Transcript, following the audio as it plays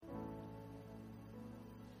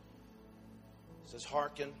says,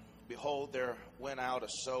 Hearken, behold, there went out a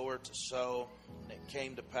sower to sow, and it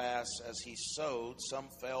came to pass, as he sowed, some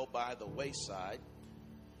fell by the wayside,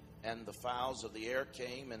 and the fowls of the air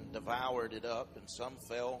came and devoured it up, and some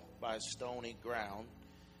fell by stony ground.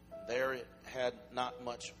 There it had not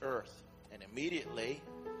much earth, and immediately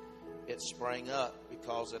it sprang up,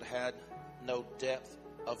 because it had no depth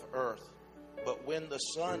of earth. But when the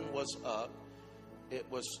sun was up, it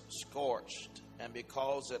was scorched, and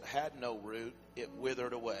because it had no root, it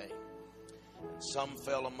withered away. And some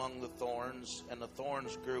fell among the thorns, and the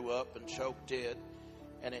thorns grew up and choked it,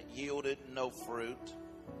 and it yielded no fruit.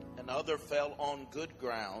 And other fell on good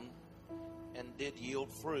ground, and did yield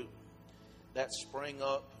fruit, that sprang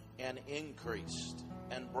up and increased,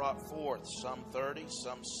 and brought forth some 30,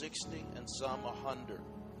 some 60, and some 100.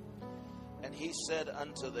 And he said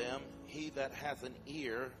unto them, He that hath an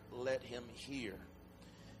ear, let him hear.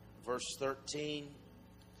 Verse 13,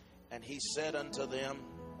 and he said unto them,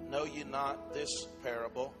 Know ye not this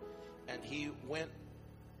parable? And he went,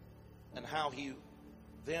 and how he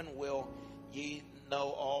then will ye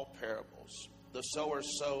know all parables. The sower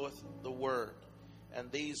soweth the word,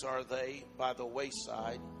 and these are they by the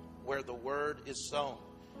wayside, where the word is sown.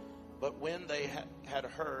 But when they had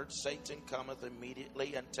heard, Satan cometh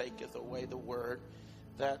immediately and taketh away the word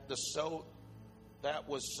that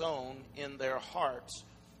was sown in their hearts.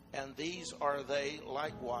 And these are they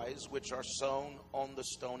likewise which are sown on the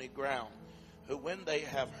stony ground, who when they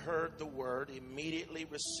have heard the word immediately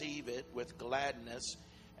receive it with gladness,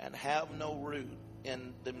 and have no root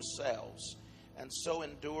in themselves, and so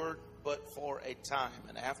endure but for a time.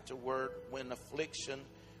 And afterward, when affliction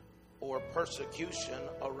or persecution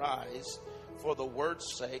arise for the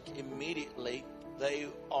word's sake, immediately they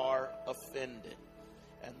are offended.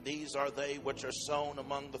 And these are they which are sown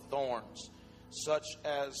among the thorns, such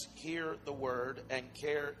as hear the word, and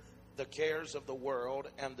the cares of the world,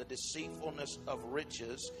 and the deceitfulness of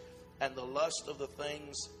riches, and the lust of the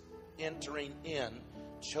things entering in,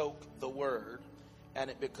 choke the word, and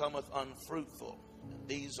it becometh unfruitful. And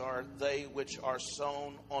these are they which are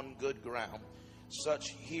sown on good ground. Such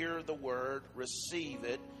hear the word, receive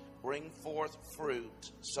it, bring forth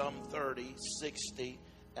fruit, some 30, 60,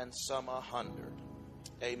 and some 100.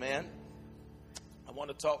 Amen. I want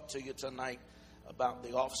to talk to you tonight about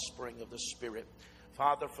the offspring of the Spirit.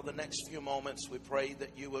 Father, for the next few moments, we pray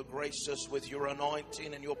that you will grace us with your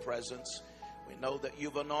anointing and your presence. We know that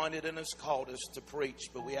you've anointed and has called us to preach,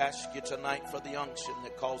 but we ask you tonight for the unction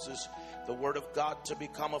that causes the word of God to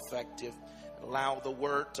become effective. Allow the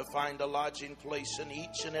word to find a lodging place in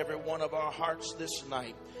each and every one of our hearts this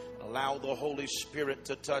night. Allow the Holy Spirit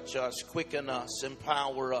to touch us, quicken us,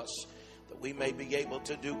 empower us, that we may be able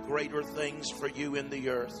to do greater things for you in the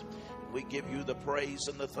earth. We give you the praise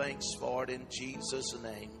and the thanks for it in Jesus'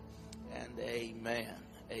 name. And amen.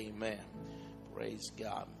 Amen. Praise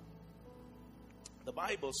God. The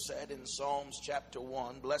Bible said in Psalms chapter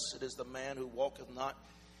 1, Blessed is the man who walketh not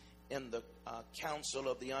in the counsel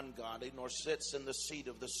of the ungodly, nor sits in the seat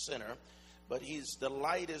of the sinner, but his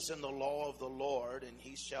delight is in the law of the Lord, and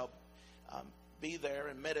he shall be there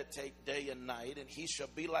and meditate day and night, and he shall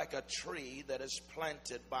be like a tree that is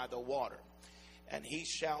planted by the water. And he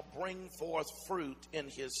shall bring forth fruit in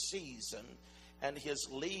his season, and his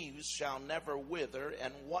leaves shall never wither,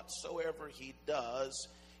 and whatsoever he does,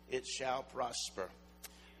 it shall prosper.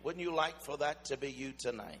 Wouldn't you like for that to be you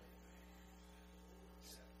tonight?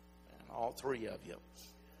 And all three of you.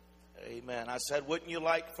 Amen. I said, wouldn't you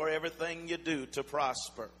like for everything you do to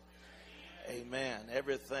prosper? Amen.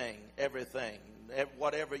 Everything.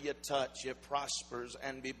 Whatever you touch, it prospers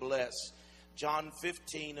and be blessed. John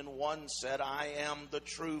 15:1 said, I am the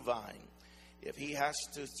true vine. If he has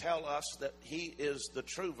to tell us that he is the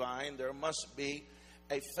true vine, there must be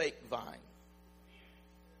a fake vine.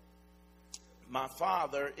 My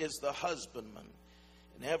Father is the husbandman,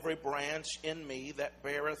 and every branch in me that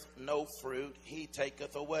beareth no fruit, he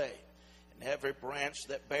taketh away. And every branch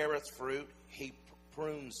that beareth fruit, he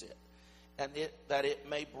prunes it, and that it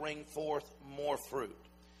may bring forth more fruit.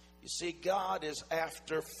 You see, God is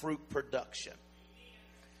after fruit production.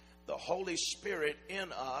 The Holy Spirit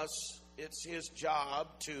in us, it's his job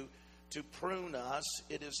to prune us.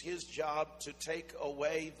 It is his job to take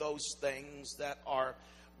away those things that are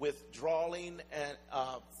withdrawing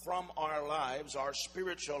from our lives, our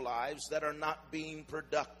spiritual lives, that are not being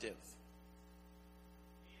productive.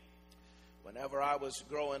 Whenever I was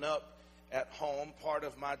growing up at home, part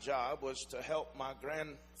of my job was to help my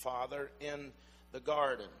grandfather in the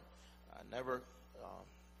garden. I never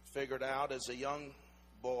figured out as a young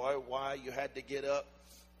boy why you had to get up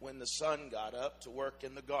when the sun got up to work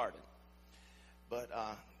in the garden. But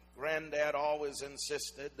Granddad always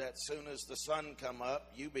insisted that soon as the sun come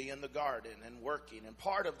up, you be in the garden and working. And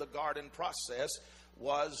part of the garden process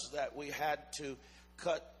was that we had to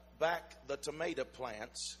cut back the tomato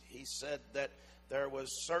plants. He said that there was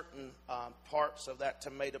certain parts of that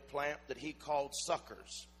tomato plant that he called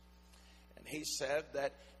suckers. And he said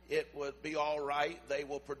that it would be all right. They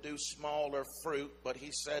will produce smaller fruit. But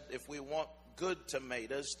he said if we want good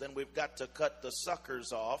tomatoes, then we've got to cut the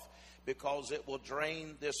suckers off, because it will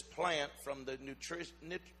drain this plant from the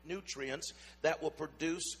nutrients that will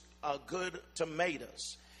produce good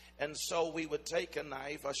tomatoes. And so we would take a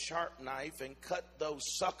knife, a sharp knife, and cut those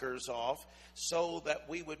suckers off so that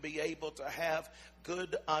we would be able to have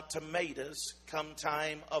good tomatoes come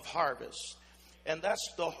time of harvest. And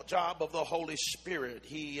that's the job of the Holy Spirit.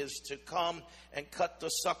 He is to come and cut the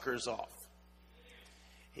suckers off.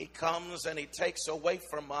 He comes and he takes away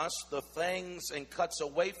from us the things and cuts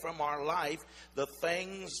away from our life the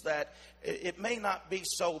things that it may not be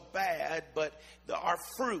so bad, but our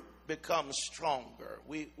fruit becomes stronger.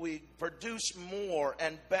 We produce more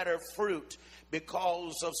and better fruit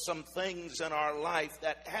because of some things in our life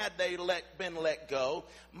that, had they been let go,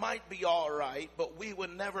 might be all right, but we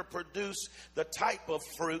would never produce the type of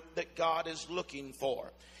fruit that God is looking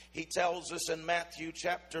for. He tells us in Matthew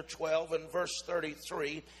chapter 12 and verse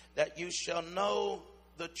 33 that you shall know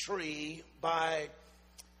the tree by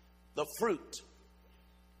the fruit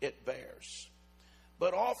it bears.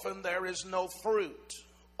 But often there is no fruit.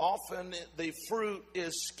 Often the fruit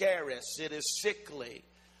is scarce. It is sickly.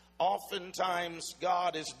 Oftentimes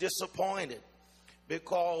God is disappointed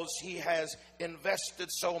because he has invested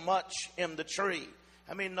so much in the tree.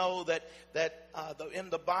 I mean, know that in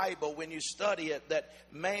the Bible, when you study it, that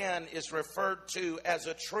man is referred to as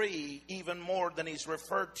a tree even more than he's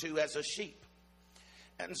referred to as a sheep.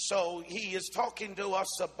 And so he is talking to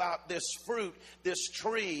us about this fruit, this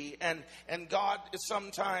tree, and God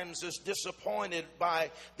sometimes is disappointed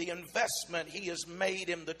by the investment he has made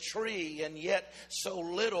in the tree, and yet so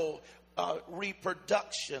little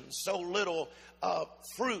reproduction, so little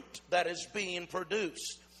fruit that is being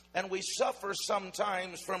produced. And we suffer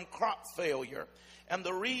sometimes from crop failure. And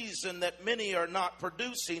the reason that many are not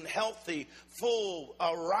producing healthy, full,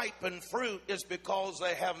 ripened fruit is because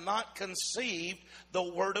they have not conceived the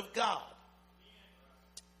Word of God.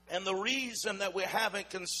 And the reason that we haven't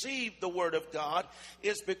conceived the Word of God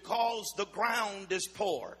is because the ground is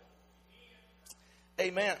poor.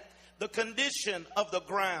 Amen. The condition of the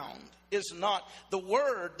ground is not the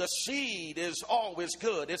Word. The seed is always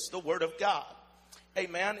good. It's the Word of God.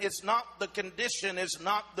 Amen. It's not the condition, is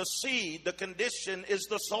not the seed. The condition is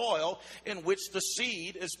the soil in which the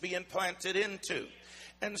seed is being planted into.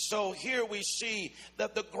 And so here we see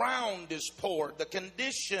that the ground is poor. The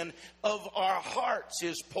condition of our hearts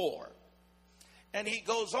is poor. And he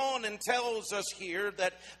goes on and tells us here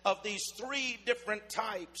that of these three different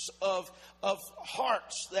types of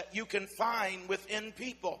hearts that you can find within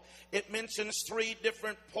people. It mentions three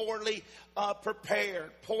different poorly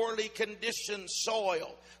prepared, poorly conditioned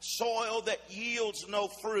soil that yields no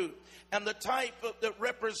fruit, and the type that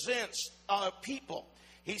represents people.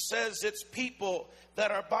 He says it's people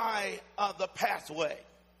that are by the pathway,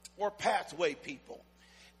 or pathway people.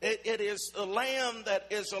 It is the land that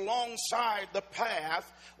is alongside the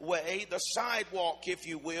pathway, the sidewalk, if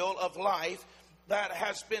you will, of life, that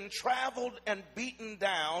has been traveled and beaten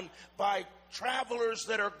down by travelers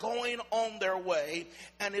that are going on their way,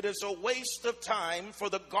 and it is a waste of time for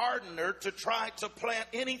the gardener to try to plant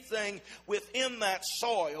anything within that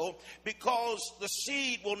soil, because the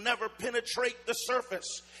seed will never penetrate the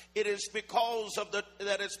surface. It is because of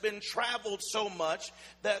that it's been traveled so much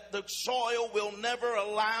that the soil will never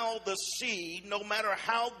allow the seed, no matter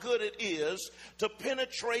how good it is, to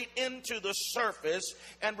penetrate into the surface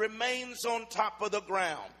and remains on top of the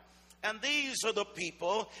ground. And these are the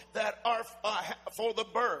people that are for the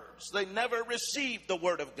birds. They never receive the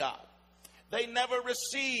Word of God. They never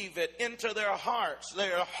receive it into their hearts.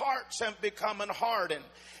 Their hearts have become hardened.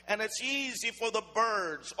 And it's easy for the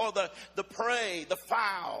birds or the prey, the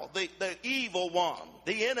fowl, the evil one,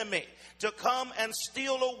 the enemy, to come and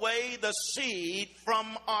steal away the seed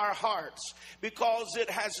from our hearts, because it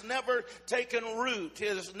has never taken root.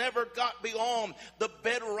 It has never got beyond the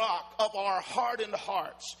bedrock of our hardened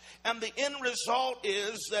hearts. And the end result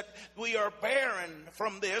is that we are barren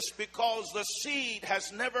from this, because the seed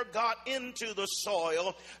has never got into the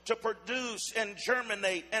soil to produce and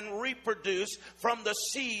germinate and reproduce from the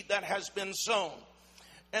seed that has been sown.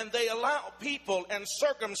 And they allow people and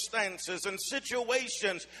circumstances and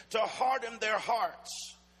situations to harden their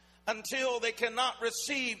hearts until they cannot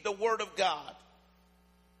receive the Word of God.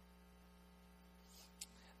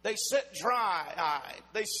 They sit dry-eyed.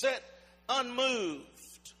 They sit unmoved.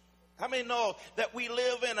 How many know that we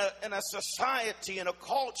live in a society, in a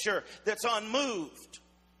culture that's unmoved?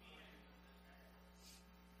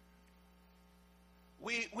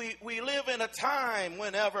 We live in a time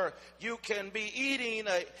whenever you can be eating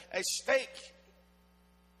a steak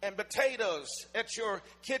and potatoes at your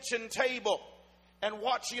kitchen table and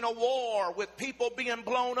watching a war with people being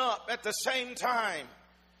blown up at the same time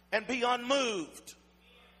and be unmoved.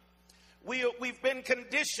 We've been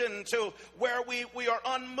conditioned to where we are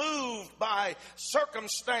unmoved by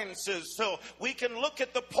circumstances, so we can look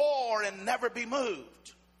at the poor and never be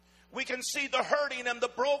moved. We can see the hurting and the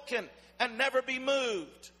broken and never be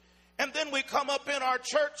moved. And then we come up in our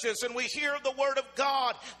churches and we hear the word of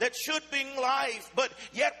God that should bring life, but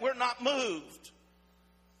yet we're not moved.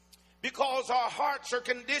 Because our hearts are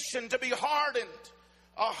conditioned to be hardened.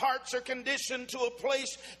 Our hearts are conditioned to a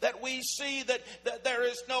place that we see that there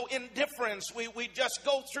is no indifference. We just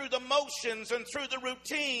go through the motions and through the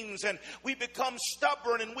routines, and we become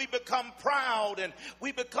stubborn and we become proud and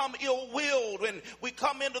we become ill-willed, and we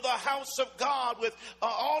come into the house of God with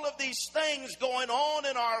all of these things going on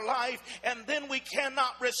in our life, and then we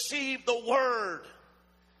cannot receive the word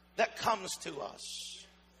that comes to us.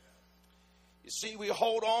 You see, we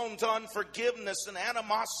hold on to unforgiveness and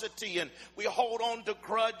animosity, and we hold on to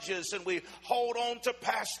grudges, and we hold on to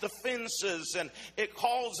past offenses, and it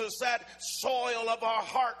causes that soil of our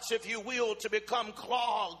hearts, if you will, to become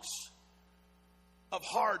clogs of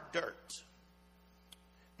hard dirt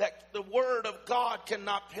that the word of God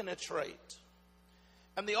cannot penetrate.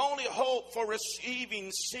 And the only hope for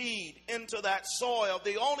receiving seed into that soil,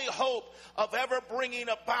 the only hope of ever bringing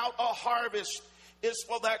about a harvest, is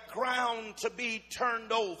for that ground to be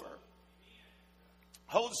turned over.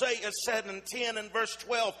 Hosea said in 10 and verse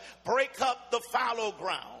 12, break up the fallow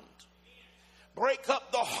ground. Break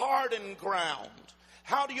up the hardened ground.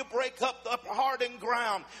 How do you break up the hardened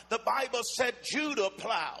ground? The Bible said Judah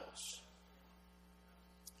plows.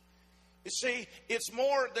 You see, it's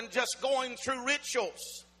more than just going through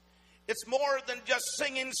rituals. It's more than just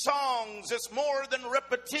singing songs. It's more than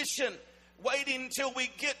repetition. Waiting till we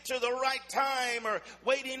get to the right time, or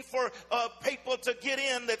waiting for people to get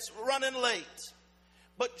in that's running late.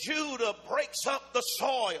 But Judah breaks up the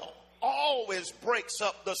soil, always breaks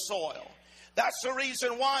up the soil. That's the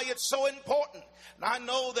reason why it's so important. And I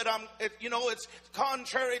know that it's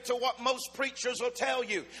contrary to what most preachers will tell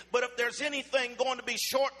you. But if there's anything going to be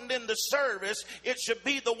shortened in the service, it should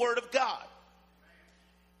be the Word of God.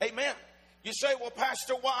 Amen. You say, well,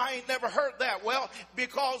 Pastor, why I ain't never heard that? Well,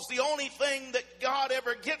 because the only thing that God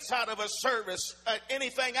ever gets out of a service,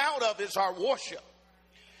 anything out of, is our worship.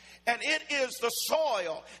 And it is the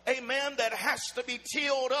soil, amen, that has to be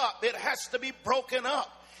tilled up. It has to be broken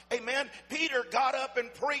up. Amen. Peter got up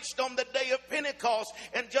and preached on the day of Pentecost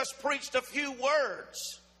and just preached a few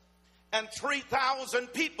words. And 3,000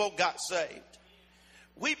 people got saved.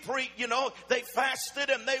 We preach, they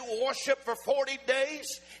fasted and they worshiped for 40 days.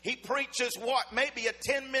 He preaches maybe a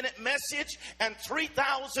 10-minute message, and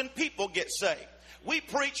 3,000 people get saved. We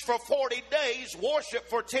preach for 40 days, worship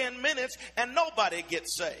for 10 minutes, and nobody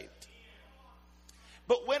gets saved.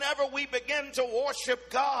 But whenever we begin to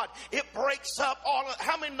worship God, it breaks up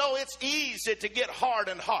how many know it's easy to get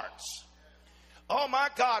hardened hearts? Oh my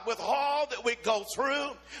God, with all that we go through,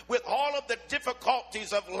 with all of the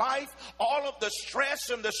difficulties of life, all of the stress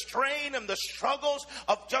and the strain and the struggles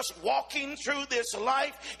of just walking through this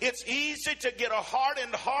life, it's easy to get a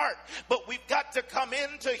hardened heart. But we've got to come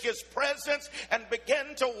into His presence and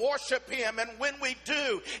begin to worship Him. And when we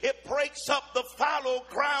do, it breaks up the fallow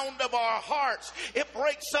ground of our hearts. It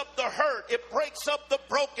breaks up the hurt. It breaks up the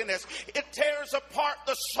brokenness. It tears apart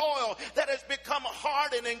the soil that has become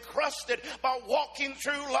hard and encrusted by walking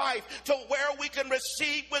through life, to where we can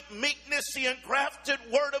receive with meekness the engrafted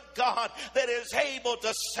word of God that is able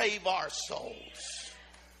to save our souls.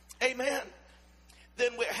 Amen.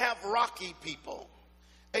 Then we have rocky people.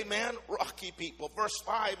 Amen. Rocky people. Verse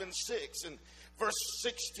 5 and 6 and verse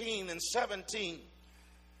 16 and 17.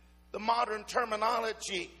 The modern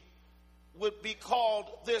terminology would be called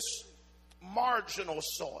this marginal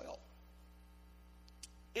soil.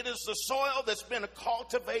 It is the soil that's been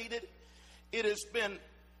cultivated. It has been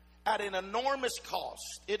at an enormous cost.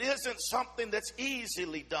 It isn't something that's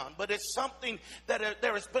easily done, but it's something that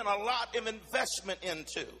there has been a lot of investment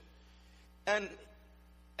into. And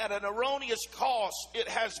at an erroneous cost, it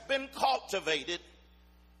has been cultivated,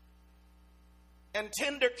 and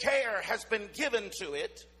tender care has been given to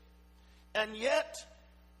it, and yet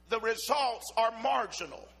the results are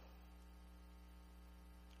marginal.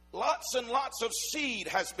 Lots and lots of seed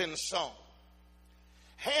has been sown.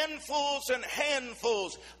 handfuls and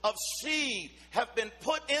handfuls of seed have been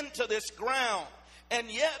put into this ground, and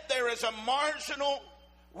yet there is a marginal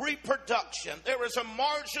reproduction. There is a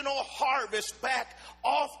marginal harvest back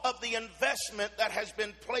off of the investment that has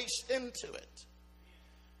been placed into it.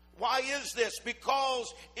 Why is this?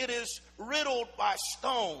 Because it is riddled by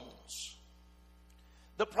stones.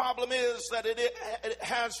 The problem is that it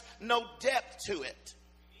has no depth to it.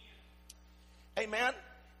 Amen.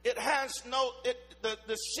 It has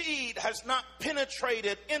the seed has not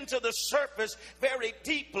penetrated into the surface very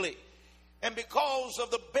deeply. And because of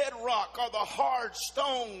the bedrock or the hard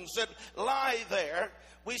stones that lie there,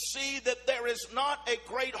 we see that there is not a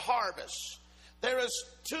great harvest. There is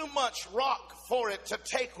too much rock for it to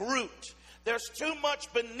take root. There's too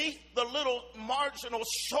much beneath the little marginal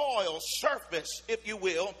soil surface, if you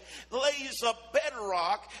will, lays a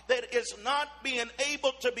bedrock that is not being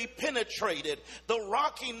able to be penetrated. The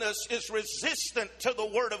rockiness is resistant to the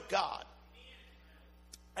Word of God.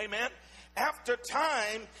 Amen. After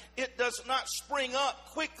time, it does not spring up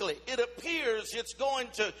quickly. It appears it's going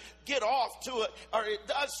to get off to or it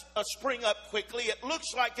does spring up quickly. It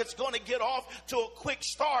looks like it's going to get off to a quick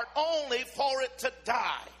start, only for it to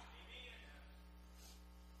die.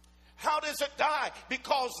 How does it die?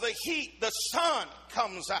 Because the heat, the sun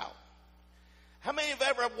comes out. How many have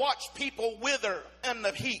ever watched people wither in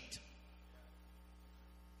the heat?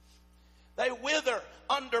 They wither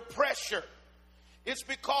under pressure. It's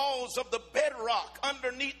because of the bedrock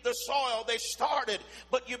underneath the soil. They started,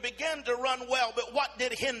 but you began to run well. But what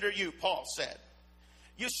did hinder you, Paul said?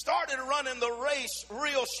 You started running the race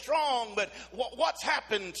real strong, but what's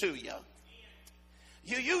happened to you?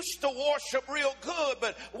 You used to worship real good,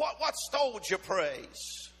 but what stole your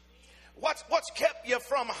praise? What's kept you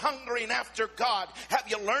from hungering after God? Have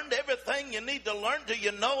you learned everything you need to learn? Do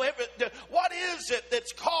you know everything? What is it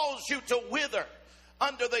that's caused you to wither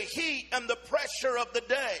under the heat and the pressure of the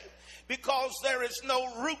day? Because there is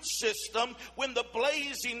no root system. When the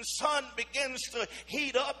blazing sun begins to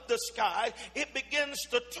heat up the sky, it begins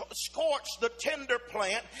to scorch the tender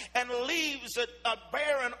plant and leaves it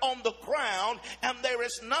barren on the ground, and there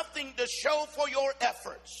is nothing to show for your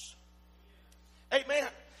efforts. Amen.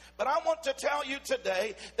 But I want to tell you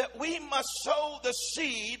today that we must sow the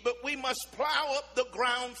seed, but we must plow up the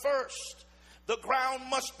ground first. The ground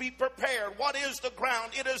must be prepared. What is the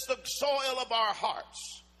ground? It is the soil of our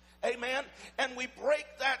hearts. Amen. And we break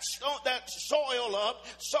that soil up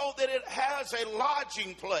so that it has a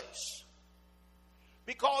lodging place.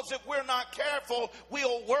 Because if we're not careful,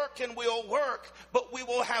 we'll work and we'll work, but we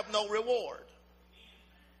will have no reward.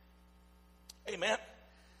 Amen.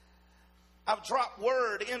 I've dropped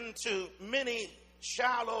word into many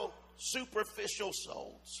shallow, superficial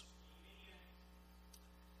souls.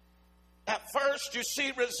 At first you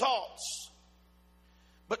see results,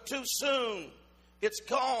 but too soon it's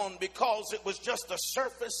gone because it was just a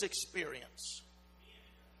surface experience.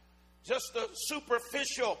 Just a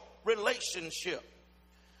superficial relationship.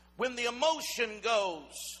 When the emotion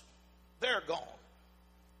goes, they're gone.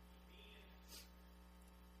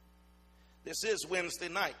 This is Wednesday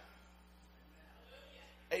night.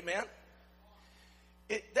 Amen.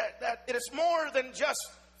 It is more than just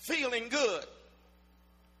feeling good.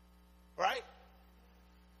 Right?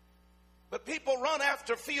 But people run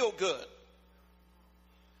after feel good.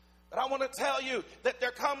 But I want to tell you that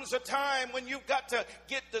there comes a time when you've got to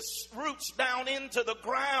get the roots down into the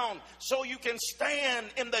ground so you can stand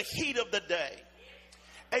in the heat of the day.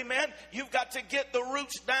 Amen. You've got to get the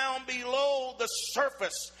roots down below the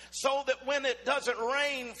surface so that when it doesn't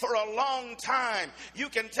rain for a long time, you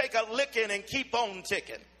can take a licking and keep on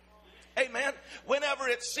ticking. Amen. Whenever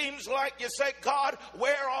it seems like you say, God,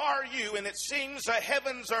 where are you? And it seems the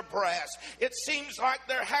heavens are brass. It seems like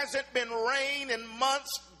there hasn't been rain in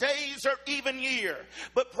months, days, or even year.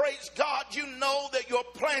 But praise God, you know that you're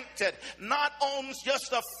planted not on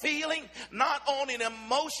just a feeling, not on an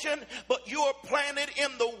emotion, but you are planted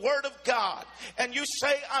in the Word of God. And you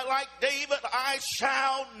say, I like David, I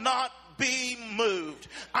shall not be moved.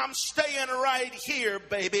 I'm staying right here,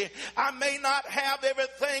 baby. I may not have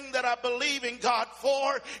everything that I believe in God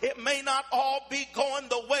for. It may not all be going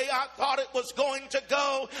the way I thought it was going to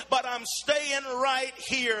go, but I'm staying right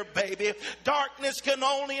here, baby. Darkness can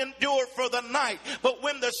only endure for the night, but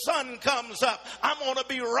when the sun comes up, I'm going to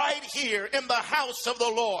be right here in the house of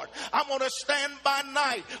the Lord. I'm going to stand by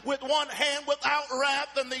night with one hand without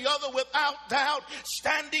wrath and the other without doubt,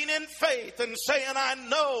 standing in faith and saying, I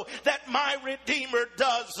know that my Redeemer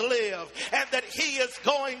does live and that He is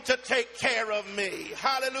going to take care of me.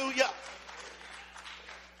 Hallelujah.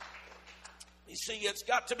 You see, it's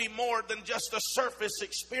got to be more than just a surface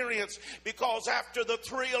experience, because after the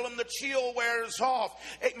thrill and the chill wears off,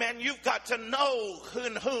 amen, you've got to know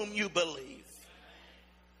in whom you believe.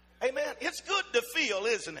 Amen. It's good to feel,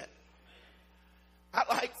 isn't it? I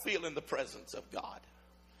like feeling the presence of God.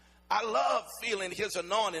 I love feeling His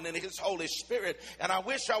anointing and His Holy Spirit. And I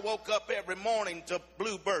wish I woke up every morning to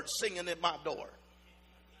bluebirds singing at my door.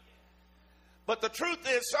 But the truth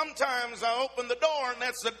is, sometimes I open the door and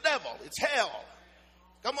that's the devil. It's hell.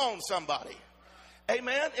 Come on, somebody.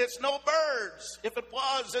 Amen. It's no birds. If it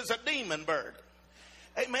was, it's a demon bird.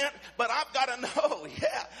 Amen. But I've got to know,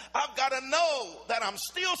 I've got to know that I'm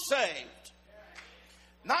still saved.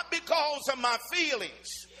 Not because of my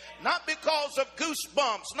feelings, not because of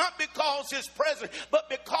goosebumps, not because His presence, but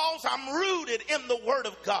because I'm rooted in the Word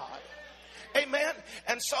of God. Amen.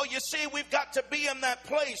 And so you see, we've got to be in that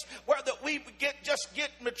place where that we get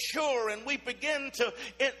mature, and we begin to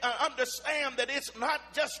understand that it's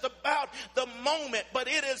not just about the moment, but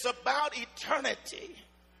it is about eternity.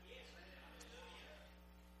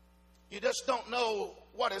 You just don't know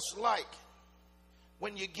what it's like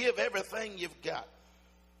when you give everything you've got.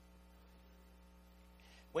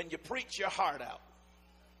 When you preach your heart out.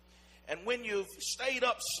 And when you've stayed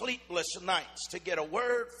up sleepless nights to get a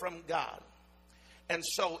word from God and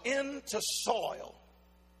sow into soil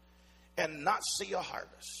and not see a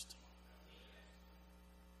harvest.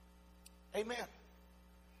 Amen.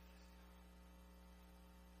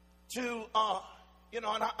 And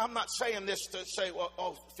I'm not saying this to say,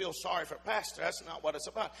 well, feel sorry for pastor. That's not what it's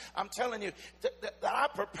about. I'm telling you that I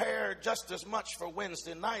prepare just as much for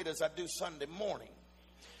Wednesday night as I do Sunday morning.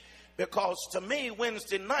 Because to me,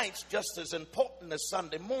 Wednesday night's just as important as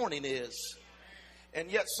Sunday morning is. And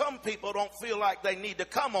yet some people don't feel like they need to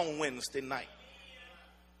come on Wednesday night.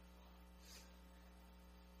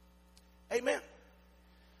 Amen.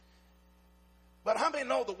 But how many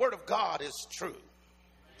know the Word of God is true?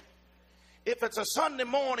 If it's a Sunday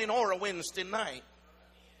morning or a Wednesday night.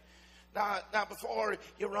 Now before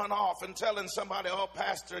you run off and telling somebody, oh,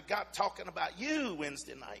 pastor, God talking about you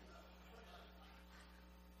Wednesday night.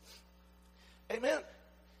 Amen.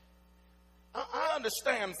 I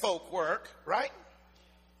understand folk work, right?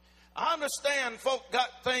 I understand folk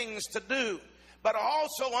got things to do. But I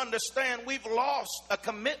also understand we've lost a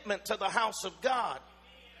commitment to the house of God.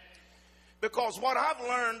 Because what I've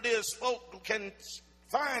learned is folk can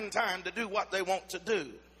find time to do what they want to do.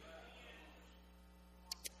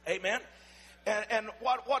 Amen. And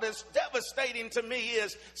what is devastating to me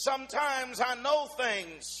is sometimes I know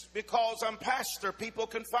things because I'm pastor. People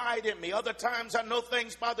confide in me. Other times I know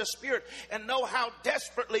things by the Spirit and know how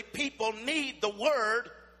desperately people need the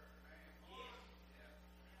Word.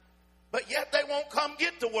 But yet they won't come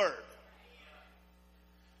get the Word.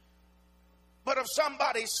 But if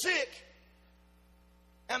somebody's sick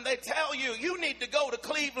and they tell you, you need to go to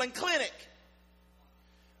Cleveland Clinic,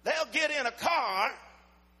 they'll get in a car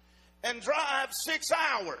and drive 6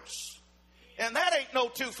 hours. And that ain't no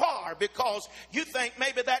too far because you think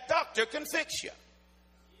maybe that doctor can fix you.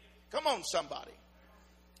 Come on, somebody.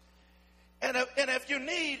 And if you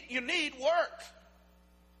need work.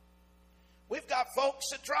 We've got folks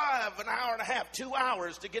that drive an hour and a half, 2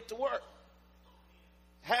 hours to get to work.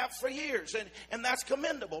 Have for years. And that's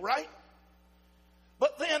commendable, right?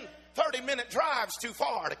 But then 30-minute drive's too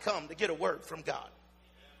far to come to get a word from God.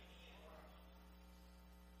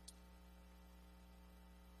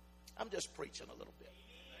 I'm just preaching a little bit.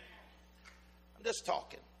 I'm just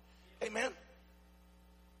talking. Amen.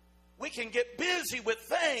 We can get busy with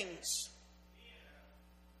things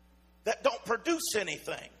that don't produce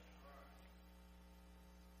anything.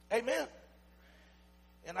 Amen.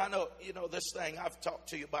 And I know, this thing, I've talked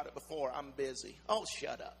to you about it before. I'm busy. Oh,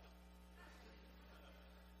 shut up.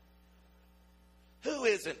 Who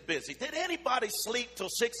isn't busy? Did anybody sleep till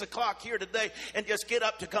 6 o'clock here today and just get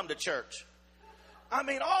up to come to church? I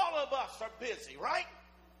mean, all of us are busy, right?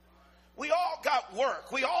 We all got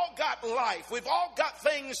work. We all got life. We've all got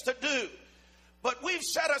things to do. But we've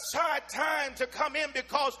set aside time to come in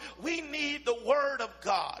because we need the Word of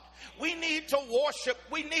God. We need to worship.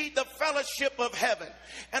 We need the fellowship of heaven.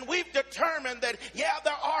 And we've determined that,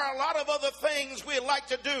 there are a lot of other things we'd like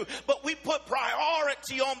to do, but we put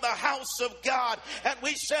priority on the house of God. And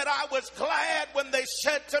we said, I was glad when they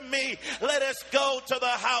said to me, let us go to the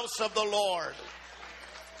house of the Lord.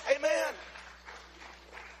 Amen.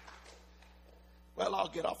 Well, I'll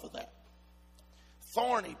get off of that.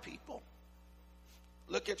 Thorny people.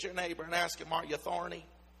 Look at your neighbor and ask him, are you thorny?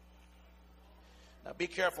 Now be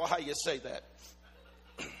careful how you say that.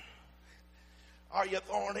 Are you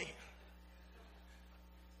thorny?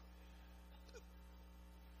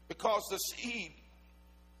 because the seed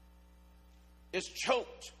is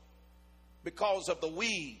choked because of the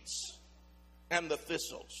weeds and the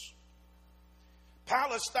thistles.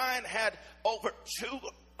 Palestine had over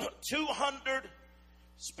 200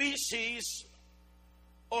 species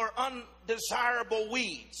or undesirable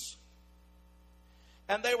weeds.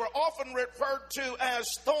 And they were often referred to as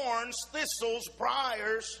thorns, thistles,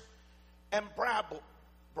 briars, and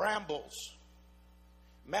brambles.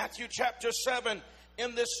 Matthew chapter 7,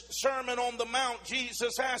 in this Sermon on the Mount,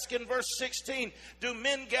 Jesus asked in verse 16, do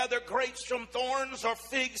men gather grapes from thorns or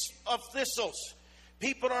figs of thistles?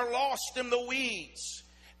 People are lost in the weeds.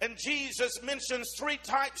 And Jesus mentions three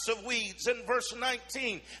types of weeds in verse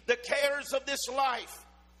 19. The cares of this life,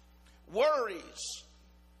 worries,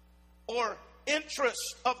 or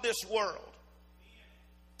interests of this world.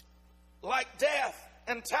 Like death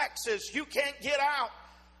and taxes, you can't get out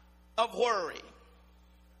of worry.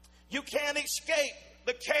 You can't escape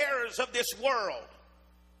the cares of this world.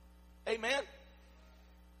 Amen?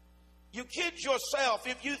 You kid yourself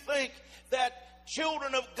if you think that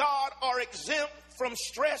children of God are exempt from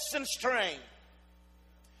stress and strain.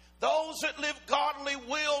 Those that live godly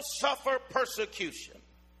will suffer persecution.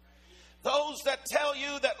 Those that tell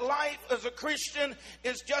you that life as a Christian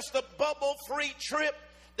is just a bubble-free trip,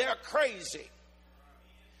 they're crazy.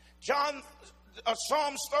 Psalms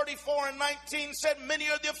 34 and 19 said, many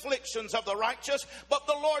are the afflictions of the righteous, but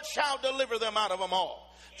the Lord shall deliver them out of them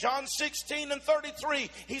all. John 16 and 33,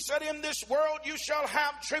 he said, in this world you shall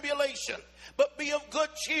have tribulation, but be of good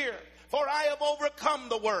cheer, for I have overcome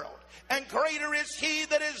the world. And greater is he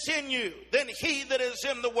that is in you than he that is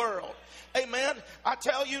in the world. Amen. I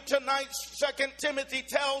tell you tonight, 2 Timothy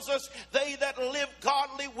tells us, they that live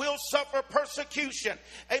godly will suffer persecution.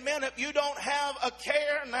 Amen. If you don't have a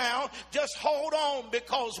care now, just hold on,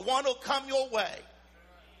 because one will come your way.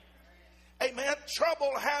 Amen.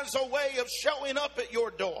 Trouble has a way of showing up at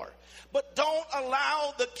your door. But don't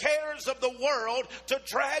allow the cares of the world to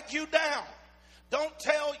drag you down. Don't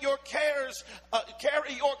carry your cares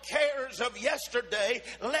of yesterday,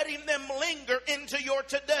 letting them linger into your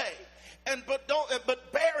today. But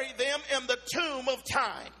bury them in the tomb of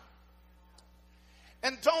time.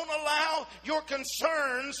 And don't allow your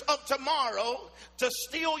concerns of tomorrow to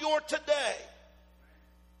steal your today.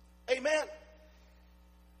 Amen.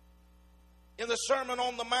 In the Sermon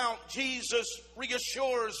on the Mount, Jesus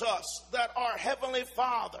reassures us that our Heavenly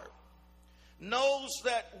Father knows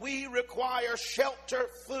that we require shelter,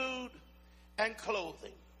 food, and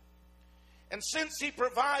clothing. And since he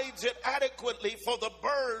provides it adequately for the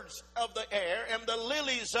birds of the air and the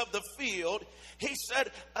lilies of the field, he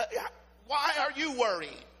said, why are you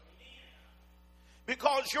worrying?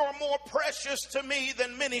 Because you're more precious to me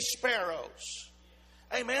than many sparrows.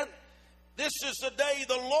 Amen. This is the day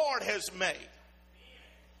the Lord has made.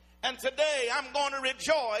 And today I'm going to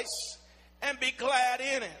rejoice and be glad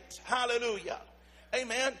in it. Hallelujah.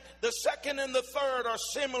 Amen. The second and the third are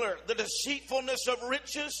similar. The deceitfulness of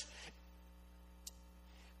riches,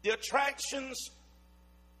 the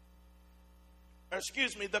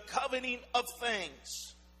the coveting of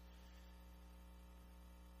things.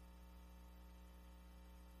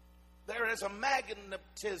 There is a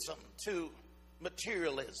magnetism to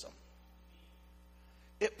materialism.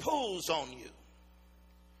 It pulls on you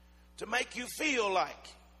to make you feel like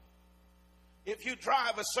if you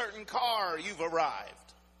drive a certain car, you've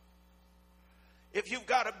arrived. If you've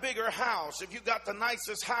got a bigger house, if you've got the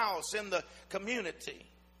nicest house in the community,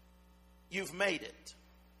 you've made it.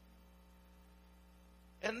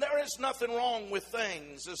 And there is nothing wrong with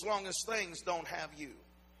things as long as things don't have you.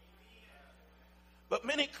 But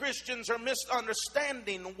many Christians are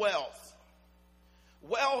misunderstanding wealth.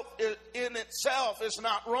 Wealth in itself is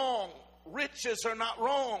not wrong. Riches are not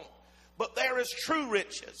wrong. But there is true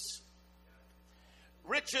riches.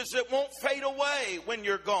 Riches that won't fade away when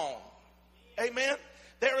you're gone. Amen.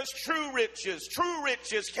 There is true riches. True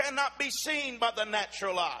riches cannot be seen by the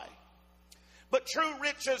natural eye. But true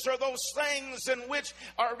riches are those things in which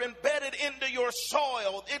are embedded into your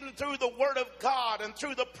soil, in through the Word of God and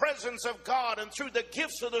through the presence of God and through the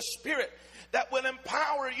gifts of the Spirit that will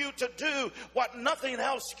empower you to do what nothing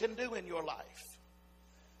else can do in your life.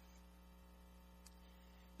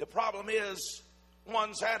 The problem is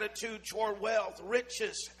one's attitude toward wealth.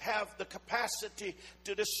 Riches have the capacity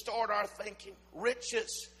to distort our thinking.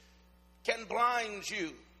 Riches can blind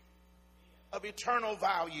you of eternal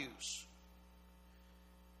values.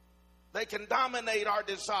 They can dominate our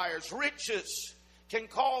desires. Riches can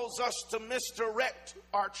cause us to misdirect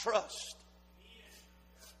our trust.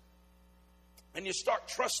 And you start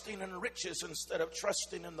trusting in riches instead of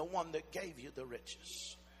trusting in the one that gave you the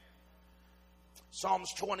riches. Psalms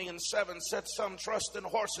 20:7 said, some trust in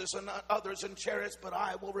horses and others in chariots, but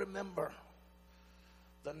I will remember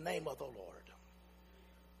the name of the Lord.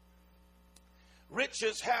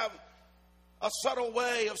 Riches have a subtle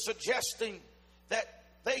way of suggesting that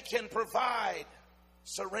they can provide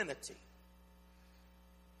serenity.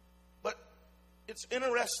 But it's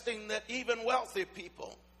interesting that even wealthy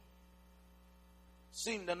people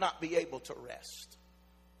seem to not be able to rest.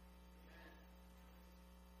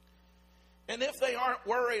 And if they aren't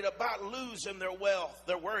worried about losing their wealth,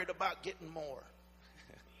 they're worried about getting more.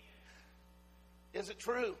 Is it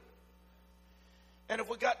true? And if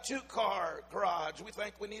we got 2-car garage, we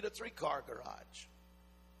think we need a 3-car garage.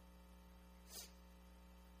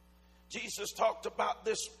 Jesus talked about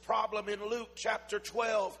this problem in Luke chapter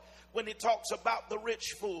 12 when he talks about the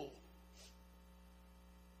rich fool.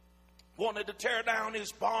 Wanted to tear down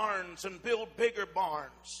his barns and build bigger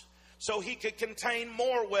barns so he could contain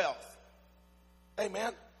more wealth.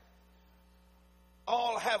 Amen.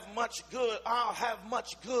 I'll have much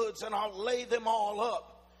goods and I'll lay them all up.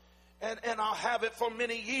 And I'll have it for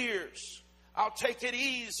many years. I'll take it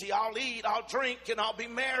easy. I'll eat, I'll drink, and I'll be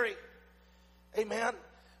merry. Amen.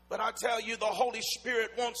 But I tell you, the Holy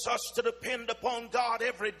Spirit wants us to depend upon God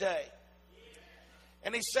every day.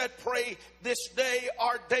 And he said, pray this day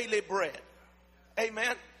our daily bread.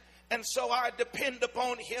 Amen. And so I depend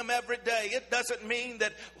upon him every day. It doesn't mean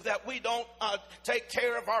that we don't take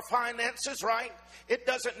care of our finances, right? It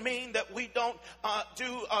doesn't mean that we don't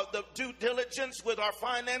do the due diligence with our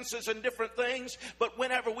finances and different things. But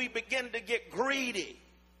whenever we begin to get greedy,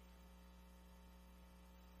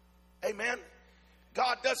 amen,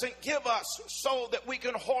 God doesn't give us so that we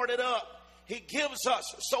can hoard it up. He gives us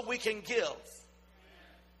so we can give.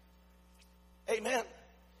 Amen.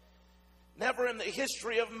 Never in the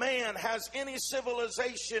history of man has any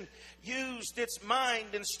civilization used its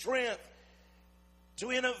mind and strength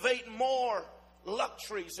to innovate more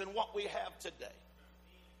luxuries than what we have today.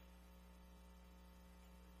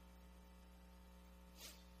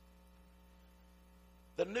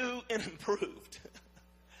 The new and improved.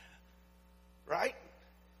 Right?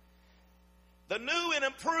 The new and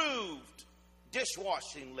improved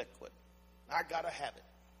dishwashing liquid. I gotta have it.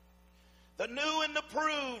 The new and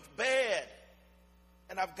improved bed,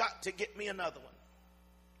 and I've got to get me another one.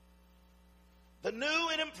 The new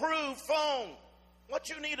and improved phone. What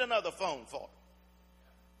you need another phone for?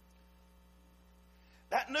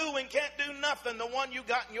 That new one can't do nothing the one you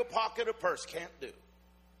got in your pocket or purse can't do.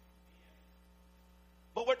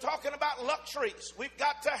 But we're talking about luxuries. We've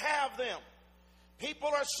got to have them. People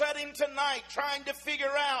are sitting tonight trying to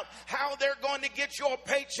figure out how they're going to get your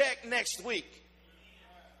paycheck next week.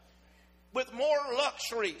 With more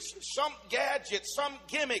luxuries, some gadget, some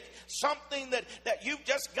gimmick, something that you've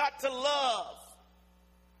just got to love.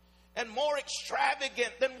 And more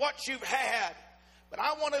extravagant than what you've had. But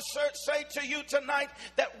I want to say to you tonight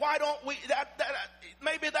that why don't we,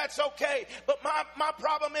 maybe that's okay. But my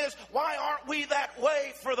problem is, why aren't we that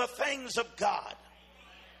way for the things of God?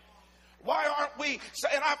 Why aren't we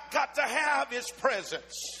saying, I've got to have his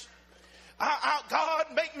presence. God,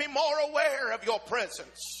 make me more aware of your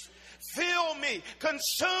presence. Fill me,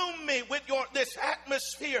 consume me with this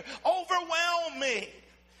atmosphere. Overwhelm me.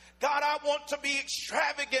 God, I want to be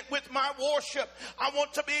extravagant with my worship. I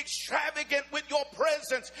want to be extravagant with your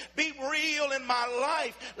presence. Be real in my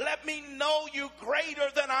life. Let me know you greater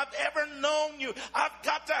than I've ever known you. I've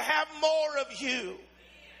got to have more of you.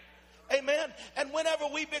 Amen. And whenever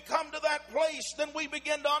we become to that place, then we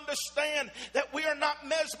begin to understand that we are not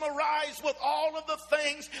mesmerized with all of the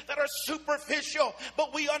things that are superficial,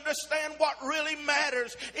 but we understand what really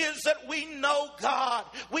matters is that we know God.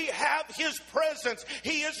 We have his presence.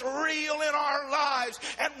 He is real in our lives.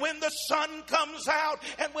 And when the sun comes out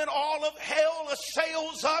and when all of hell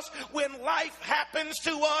assails us, when life happens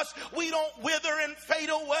to us, we don't wither and fade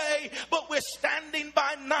away, but we're standing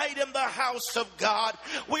by night in the house of God.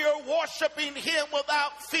 We are worshiping him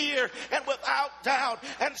without fear and without doubt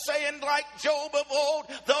and saying like Job of old,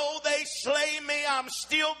 though they slay me, I'm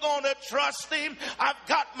still going to trust him. I've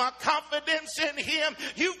got my confidence in him.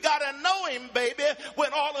 You've got to know him, baby,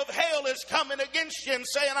 when all of hell is coming against you and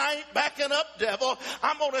saying, I ain't backing up, devil.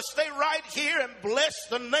 I'm going to stay right here and bless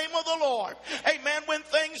the name of the Lord. Amen. When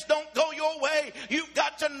things don't go your way, you've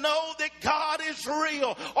got to know that God is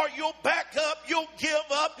real, or you'll back up, you'll give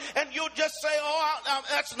up, and you'll just say, oh,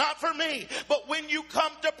 that's not for me. But when you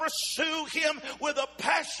come to pursue him with a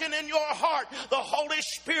passion in your heart, the Holy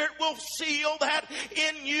Spirit will seal that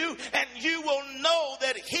in you, and you will know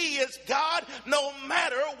that he is God no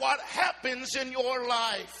matter what happens in your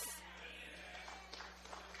life.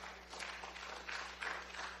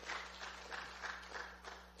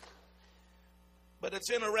 But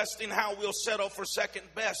it's interesting how we'll settle for second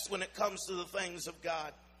best when it comes to the things of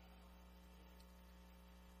God.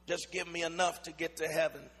 Just give me enough to get to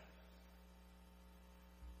heaven.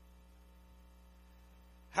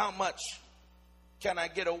 How much can I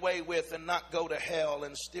get away with and not go to hell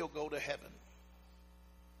and still go to heaven?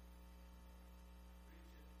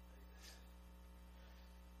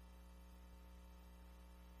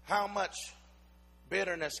 How much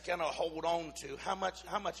bitterness can I hold on to? How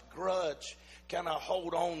much grudge can I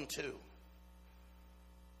hold on to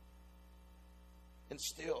and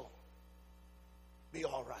still be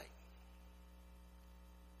all right?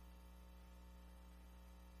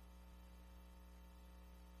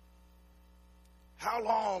 How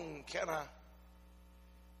long can I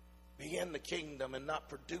be in the kingdom and not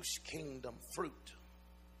produce kingdom fruit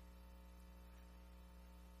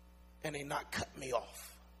and he not cut me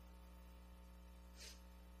off?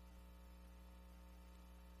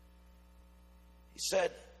 He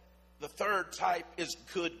said the third type is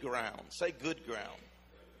good ground. Say good ground.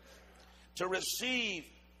 To receive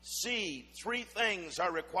seed, three things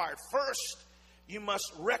are required. First, you must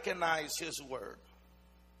recognize his word.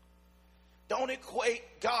 Don't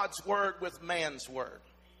equate God's word with man's word.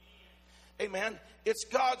 Amen. It's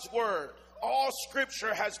God's word. All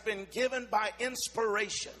scripture has been given by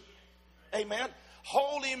inspiration. Amen.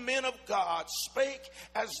 Holy men of God spake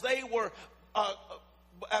as they were,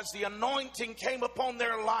 as the anointing came upon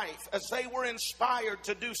their life, as they were inspired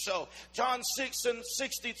to do so. John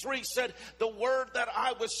 6:63 said, the word that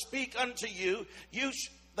I will speak unto you,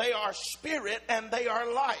 they are spirit and they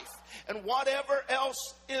are life. And whatever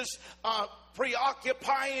else is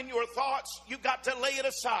preoccupying your thoughts, you've got to lay it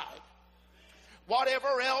aside.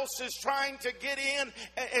 Whatever else is trying to get in,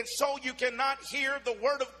 and so you cannot hear the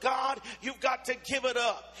word of God, you've got to give it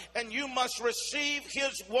up. And you must receive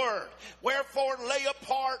his word. Wherefore lay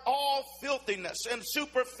apart all filthiness and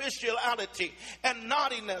superficiality and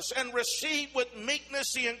naughtiness, and receive with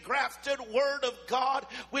meekness the engrafted word of God,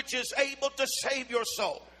 which is able to save your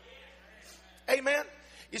soul. Amen.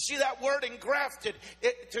 You see that word engrafted.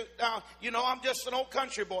 I'm just an old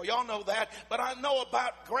country boy. Y'all know that. But I know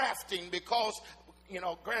about grafting because,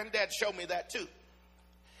 Granddad showed me that too.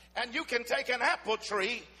 And you can take an apple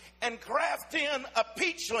tree and graft in a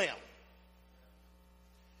peach limb.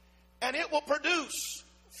 And it will produce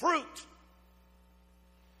fruit.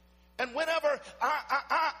 And whenever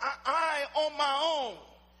I on my own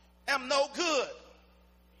am no good,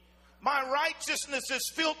 my righteousness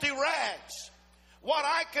is filthy rags. What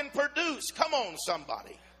I can produce, come on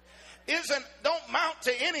somebody, don't mount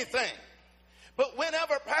to anything. But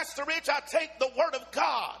whenever, Pastor Rich, I take the word of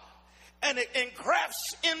God and it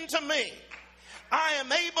engrafts into me, I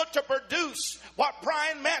am able to produce what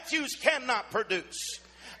Brian Matthews cannot produce.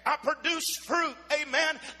 I produce fruit,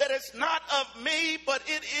 amen, that is not of me, but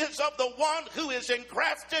it is of the one who is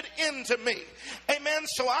engrafted into me. Amen.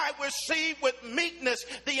 So I receive with meekness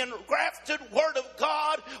the engrafted word of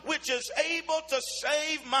God, which is able to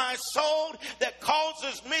save my soul, that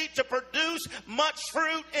causes me to produce much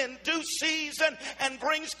fruit in due season and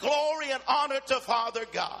brings glory and honor to Father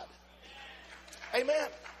God. Amen.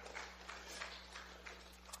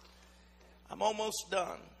 I'm almost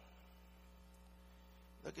done.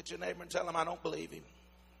 Look at your neighbor and tell him, I don't believe him.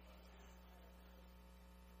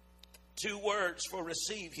 Two words for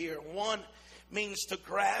receive here. One means to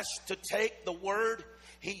grasp, to take the word.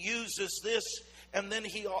 He uses this. And then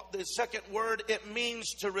the second word, it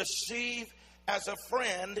means to receive as a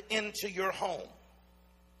friend into your home.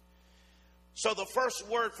 So the first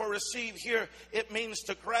word for receive here, it means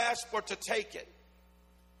to grasp or to take it.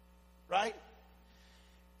 Right?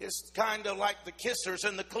 It's kind of like the kissers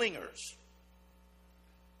and the clingers.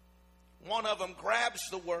 One of them grabs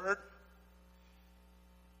the word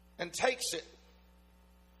and takes it.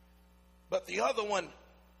 But the other one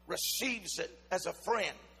receives it as a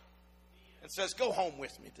friend and says, go home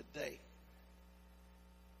with me today.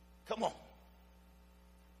 Come on.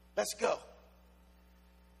 Let's go.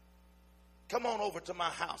 Come on over to my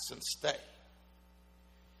house and stay.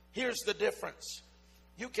 Here's the difference.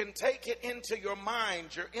 You can take it into your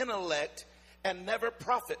mind, your intellect, and never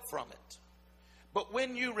profit from it. But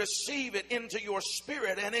when you receive it into your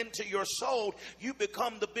spirit and into your soul, you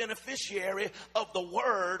become the beneficiary of the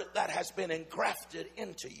word that has been engrafted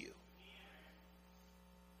into you.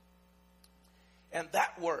 And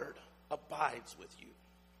that word abides with you.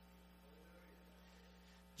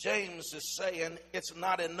 James is saying it's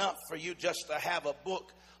not enough for you just to have a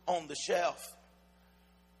book on the shelf.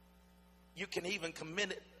 You can even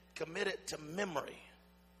commit it to memory.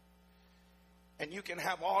 And you can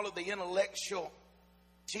have all of the intellectual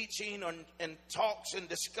teaching and talks and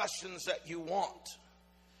discussions that you want.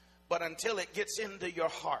 But until it gets into your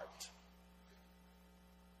heart,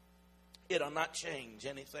 it'll not change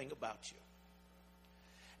anything about you.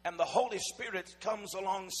 And the Holy Spirit comes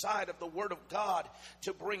alongside of the Word of God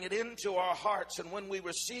to bring it into our hearts. And when we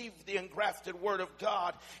receive the engrafted Word of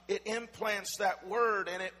God, it implants that Word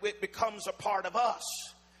and it becomes a part of us.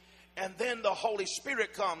 And then the Holy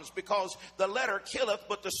Spirit comes, because the letter killeth,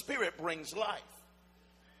 but the Spirit brings life.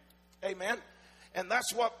 Amen. And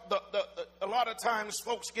that's what a lot of times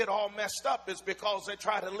folks get all messed up, is because they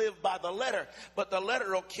try to live by the letter. But the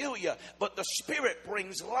letter will kill you. But the Spirit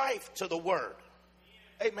brings life to the Word.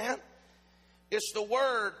 Amen. It's the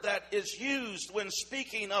word that is used when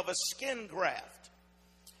speaking of a skin graft.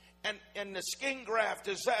 And the skin graft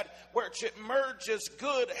is that which it merges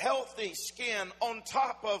good, healthy skin on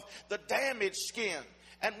top of the damaged skin.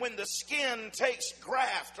 And when the skin takes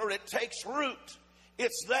graft or it takes root,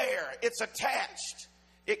 it's there, it's attached.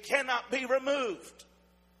 It cannot be removed.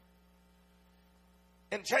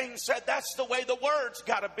 And James said that's the way the word's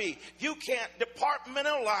got to be. You can't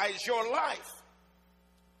departmentalize your life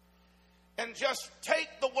and just take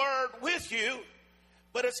the word with you,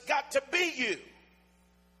 but it's got to be you.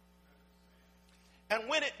 And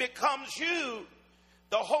when it becomes you,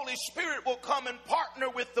 the Holy Spirit will come and partner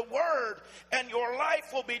with the word, and your life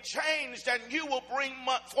will be changed, and you will bring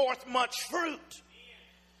forth much fruit.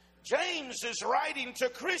 James is writing to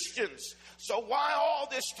Christians. So why all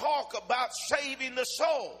this talk about saving the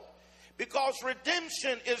soul? Because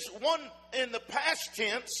redemption is one in the past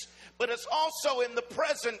tense, but it's also in the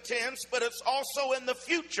present tense, but it's also in the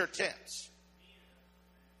future tense.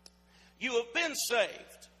 You have been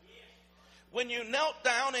saved. When you knelt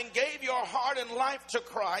down and gave your heart and life to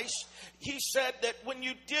Christ, he said that when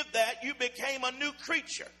you did that, you became a new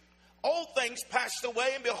creature. Old things passed away,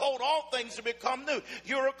 and behold, all things have become new.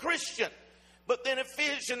 You're a Christian. But then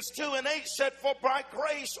Ephesians 2:8 said, for by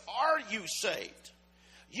grace are you saved.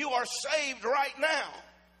 You are saved right now.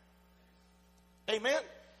 Amen.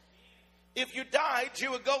 If you died,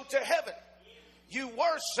 you would go to heaven. You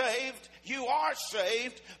were saved, you are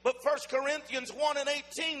saved. But 1 Corinthians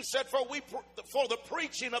 1:18 said, for the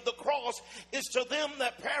preaching of the cross is to them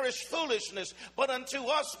that perish foolishness, but unto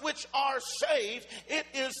us which are saved, it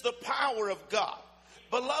is the power of God.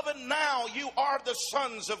 Beloved, now you are the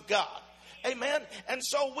sons of God. Amen. And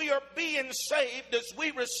so we are being saved as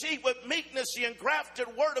we receive with meekness the engrafted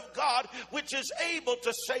word of God, which is able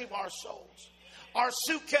to save our souls. Our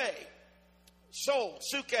suke, soul,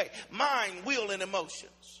 suke, mind, will, and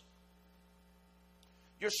emotions.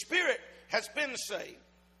 Your spirit has been saved.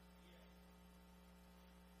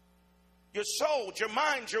 Your soul, your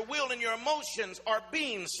mind, your will, and your emotions are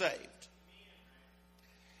being saved.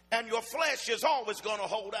 And your flesh is always going to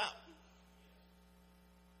hold out.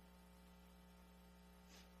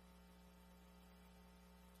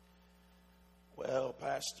 Well,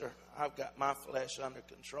 Pastor, I've got my flesh under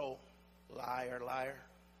control. Liar, liar.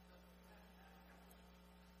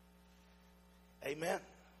 Amen.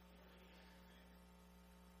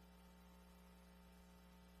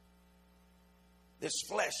 This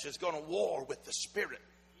flesh is going to war with the spirit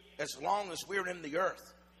as long as we're in the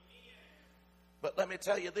earth. But let me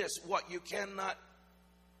tell you this, what you cannot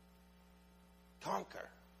conquer,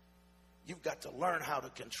 you've got to learn how to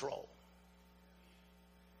control.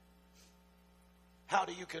 How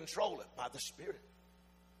do you control it? By the Spirit.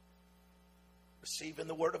 Receiving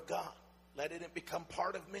the Word of God. Letting it become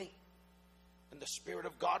part of me. And the Spirit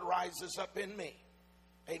of God rises up in me.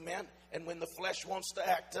 Amen. And when the flesh wants to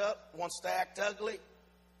act up, wants to act ugly,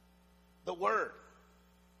 the Word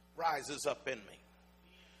rises up in me.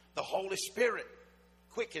 The Holy Spirit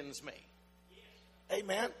quickens me.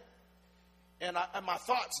 Amen. And my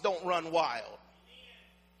thoughts don't run wild.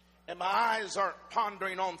 And my eyes aren't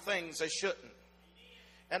pondering on things they shouldn't.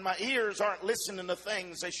 And my ears aren't listening to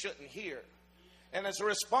things they shouldn't hear. And as a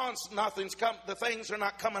response, the things are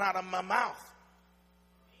not coming out of my mouth.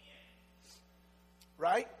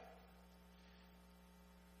 Right?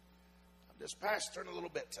 I'm just pastoring a little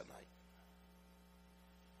bit tonight.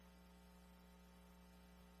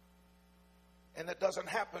 And it doesn't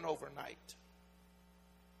happen overnight.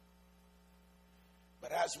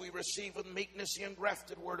 But as we receive with meekness the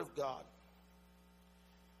engrafted Word of God,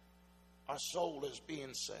 our soul is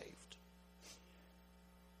being saved.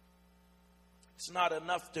 It's not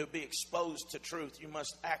enough to be exposed to truth. You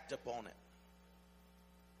must act upon it.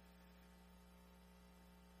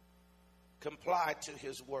 Comply to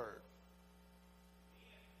His Word.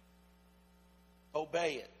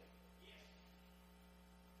 Obey it.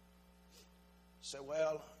 Say,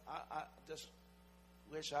 well, I just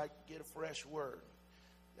wish I could get a fresh word.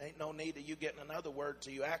 Ain't no need of you getting another word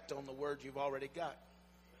till you act on the word you've already got.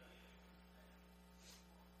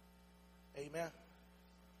 Amen.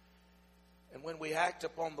 And when we act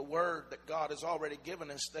upon the word that God has already given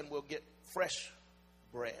us, then we'll get fresh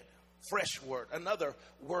bread, fresh word, another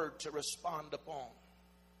word to respond upon.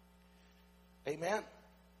 Amen.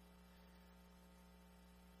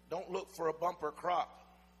 Don't look for a bumper crop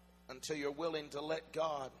until you're willing to let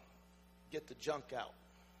God get the junk out.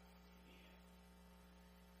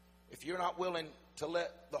 If you're not willing to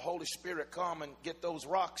let the Holy Spirit come and get those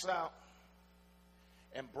rocks out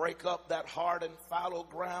and break up that hard and fallow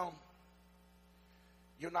ground,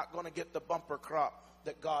 you're not going to get the bumper crop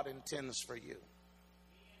that God intends for you.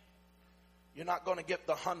 You're not going to get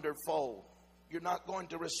the 100-fold. You're not going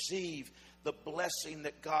to receive the blessing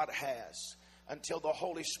that God has until the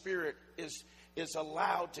Holy Spirit is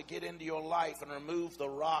allowed to get into your life and remove the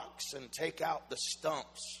rocks and take out the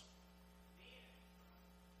stumps.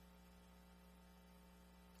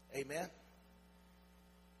 Amen.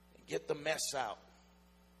 And get the mess out.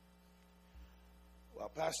 Well,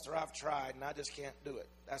 Pastor, I've tried and I just can't do it.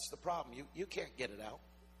 That's the problem. You can't get it out.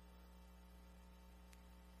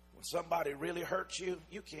 When somebody really hurts you,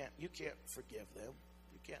 you can't forgive them.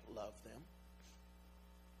 You can't love them.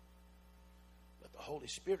 But the Holy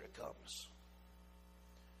Spirit comes,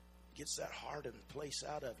 gets that hardened place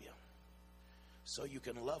out of you so you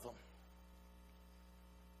can love them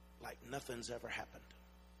like nothing's ever happened.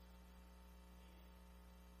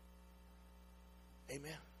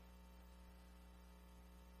 Amen.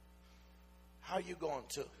 How are you going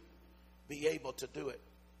to be able to do it?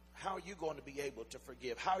 How are you going to be able to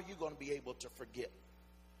forgive? How are you going to be able to forget?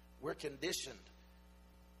 We're conditioned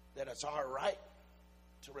that it's our right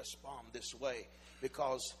to respond this way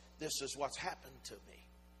because this is what's happened to me.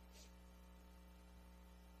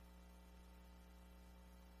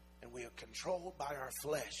 And we are controlled by our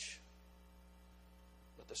flesh.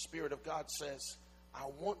 But the Spirit of God says, I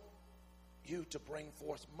want you to bring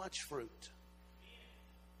forth much fruit.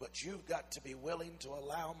 But you've got to be willing to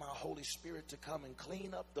allow my Holy Spirit to come and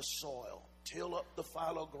clean up the soil, till up the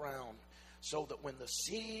fallow ground, so that when the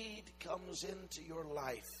seed comes into your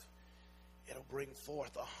life, it'll bring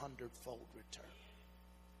forth 100-fold return.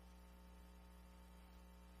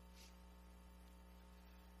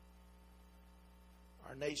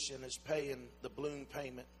 Our nation is paying the balloon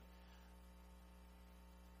payment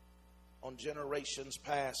on generations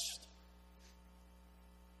past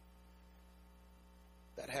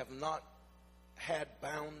that have not had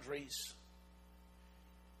boundaries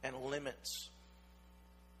and limits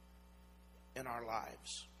in our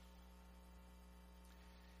lives.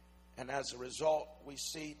 And as a result, we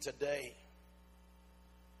see today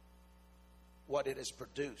what it has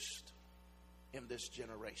produced in this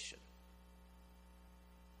generation.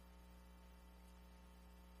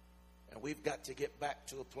 And we've got to get back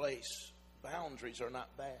to a place, boundaries are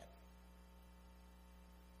not bad.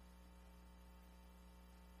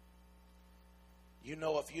 You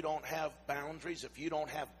know, if you don't have boundaries, if you don't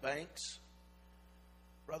have banks,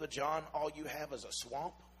 Brother John, all you have is a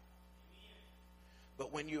swamp.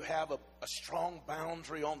 But when you have a strong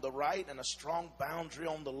boundary on the right and a strong boundary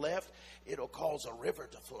on the left, it'll cause a river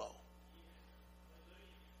to flow.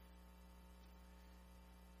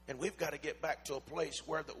 And we've got to get back to a place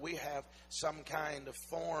where that we have some kind of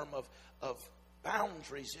form of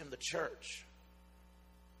boundaries in the church.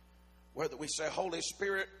 Where that we say, Holy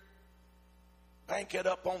Spirit, bank it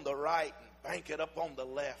up on the right and bank it up on the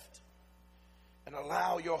left. And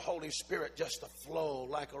allow your Holy Spirit just to flow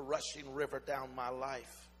like a rushing river down my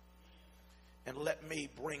life. And let me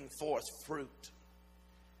bring forth fruit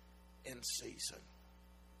in season.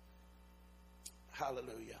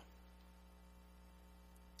 Hallelujah.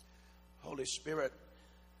 Holy Spirit,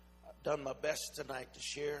 I've done my best tonight to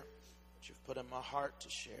share what you've put in my heart to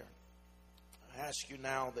share. I ask you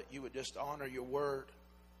now that you would just honor your word.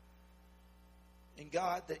 And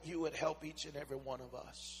God, that you would help each and every one of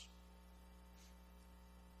us.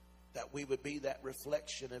 That we would be that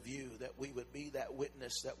reflection of you. That we would be that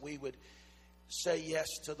witness. That we would say yes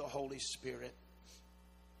to the Holy Spirit.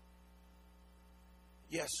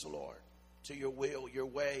 Yes, Lord, to your will, your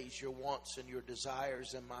ways, your wants, and your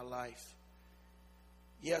desires in my life.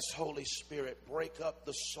 Yes, Holy Spirit, break up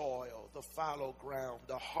the soil, the fallow ground,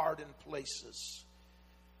 the hardened places.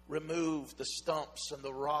 Remove the stumps and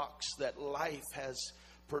the rocks that life has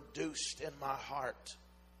produced in my heart,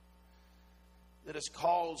 that has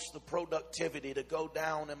caused the productivity to go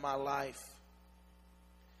down in my life.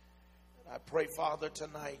 And I pray, Father,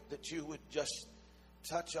 tonight that you would just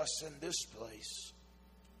touch us in this place.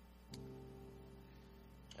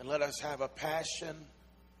 And let us have a passion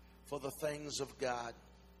for the things of God.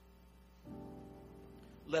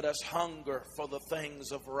 Let us hunger for the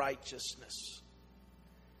things of righteousness.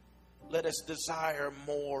 Let us desire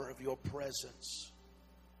more of your presence.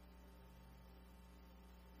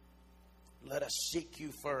 Let us seek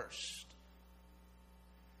you first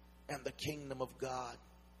and the kingdom of God.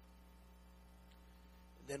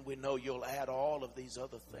 Then we know you'll add all of these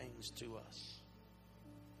other things to us.